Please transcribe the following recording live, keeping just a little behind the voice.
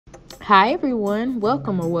Hi everyone,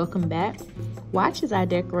 welcome back. Watch as I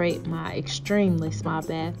decorate my extremely small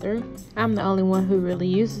bathroom. I'm the only one who really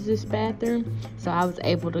uses this bathroom, so I was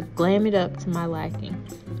able to glam it up to my liking.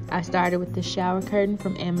 I started with the shower curtain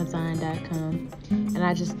from Amazon.com, and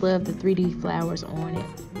I just love the 3D flowers on it.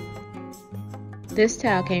 This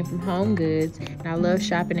towel came from Home Goods, and I love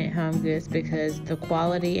shopping at Home Goods because the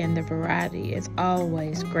quality and the variety is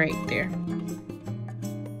always great there.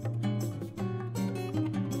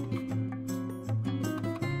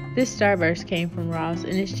 This Starburst came from Ross,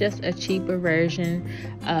 and it's just a cheaper version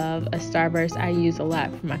of a Starburst I use a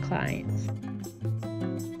lot for my clients.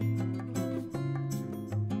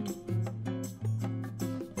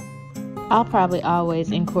 I'll probably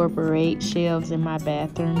always incorporate shelves in my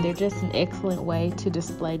bathroom. They're just an excellent way to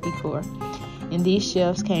display decor. And these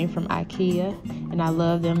shelves came from IKEA, and I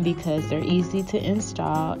love them because they're easy to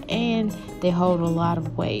install and they hold a lot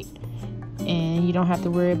of weight, and you don't have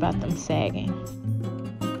to worry about them sagging.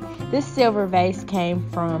 This silver vase came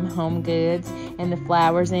from Home Goods, and the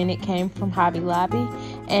flowers in it came from Hobby Lobby,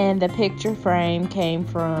 and the picture frame came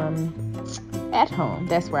from At Home.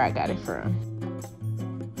 That's where I got it from.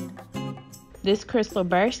 This crystal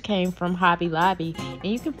burst came from Hobby Lobby, and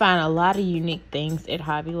you can find a lot of unique things at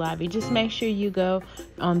Hobby Lobby. Just make sure you go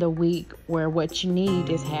on the week where what you need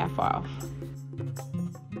is half off.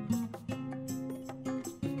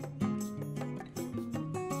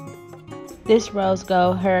 This rose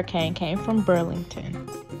gold hurricane came from Burlington.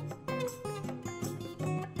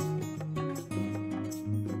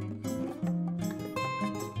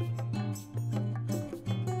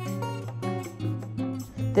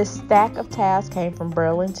 This stack of towels came from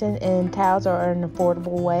Burlington, and towels are an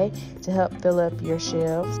affordable way to help fill up your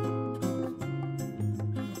shelves.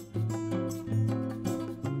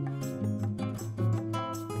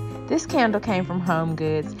 This candle came from Home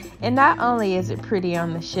Goods, and not only is it pretty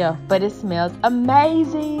on the shelf, but it smells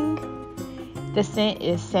amazing. The scent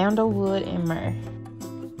is sandalwood and myrrh.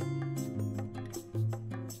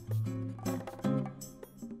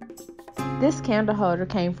 This candle holder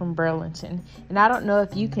came from Burlington, and I don't know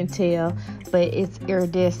if you can tell, but it's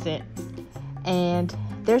iridescent. And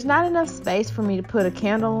there's not enough space for me to put a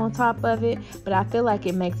candle on top of it, but I feel like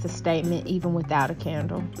it makes a statement even without a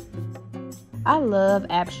candle. I love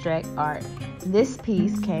abstract art. This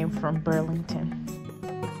piece came from Burlington.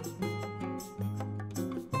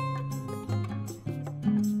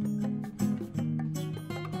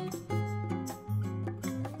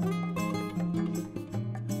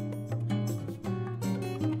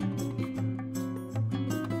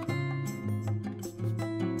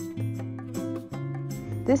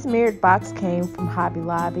 This mirrored box came from Hobby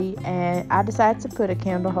Lobby, and I decided to put a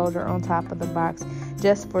candle holder on top of the box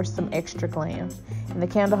just for some extra glam. And the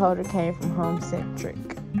candle holder came from Home Centric.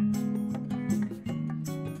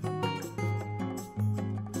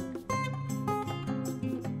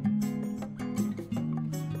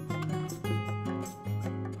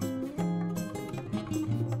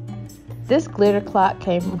 This glitter clock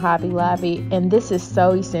came from Hobby Lobby, and this is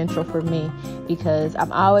so essential for me because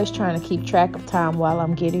I'm always trying to keep track of time while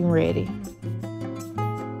I'm getting ready.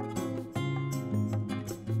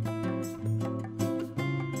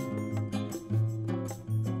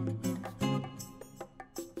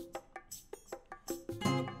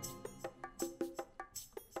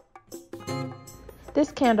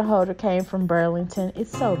 This candle holder came from Burlington.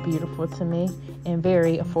 It's so beautiful to me and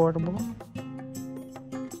very affordable.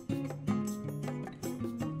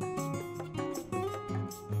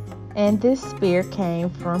 And this spear came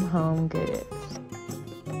from Home Goods.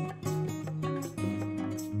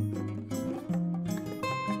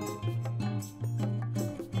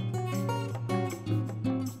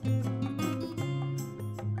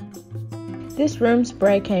 This room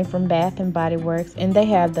spray came from Bath & Body Works, and they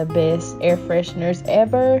have the best air fresheners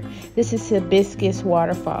ever. This is Hibiscus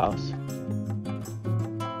Waterfalls.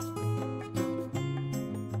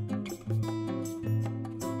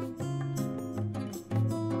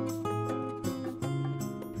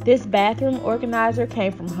 This bathroom organizer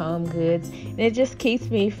came from Home Goods, and it just keeps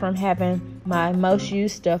me from having my most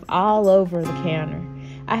used stuff all over the counter.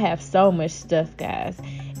 I have so much stuff, guys,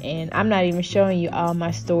 and I'm not even showing you all my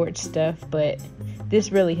storage stuff, but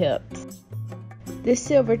this really helps. This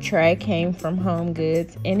silver tray came from Home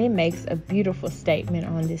Goods, and it makes a beautiful statement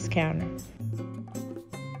on this counter.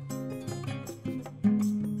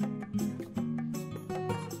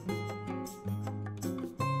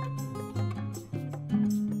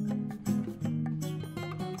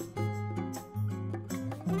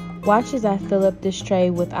 Watch as I fill up this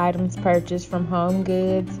tray with items purchased from Home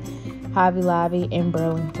Goods, Hobby Lobby, and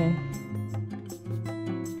Burlington.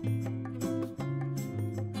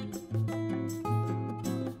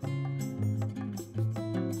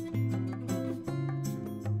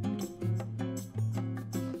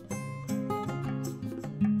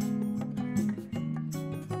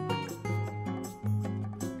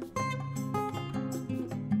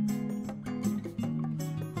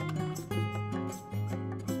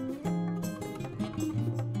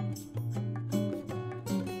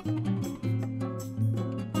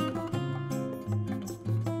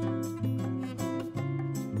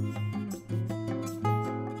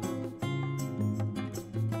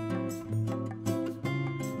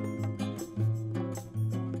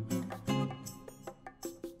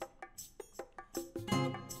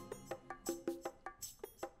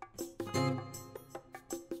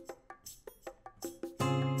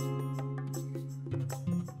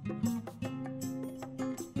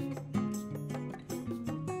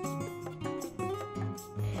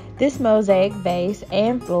 This mosaic vase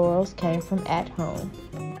and florals came from At Home.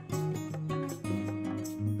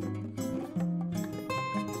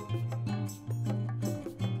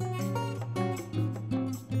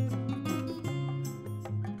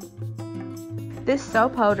 This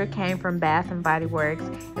soap holder came from Bath & Body Works,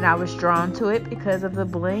 and I was drawn to it because of the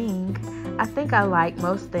bling. I think I like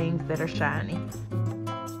most things that are shiny.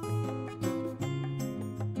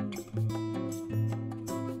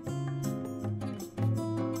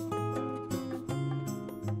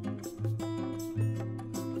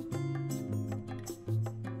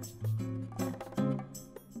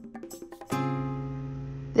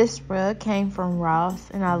 This rug came from Ross,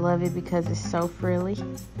 and I love it because it's so frilly.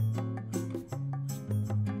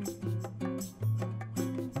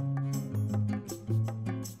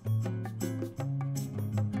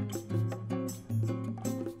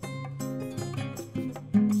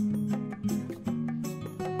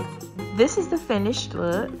 This is the finished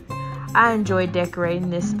look. I enjoy decorating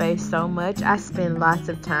this space so much. I spend lots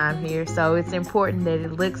of time here, so it's important that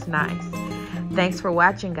it looks nice. Thanks for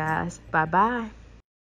watching, guys. Bye-bye.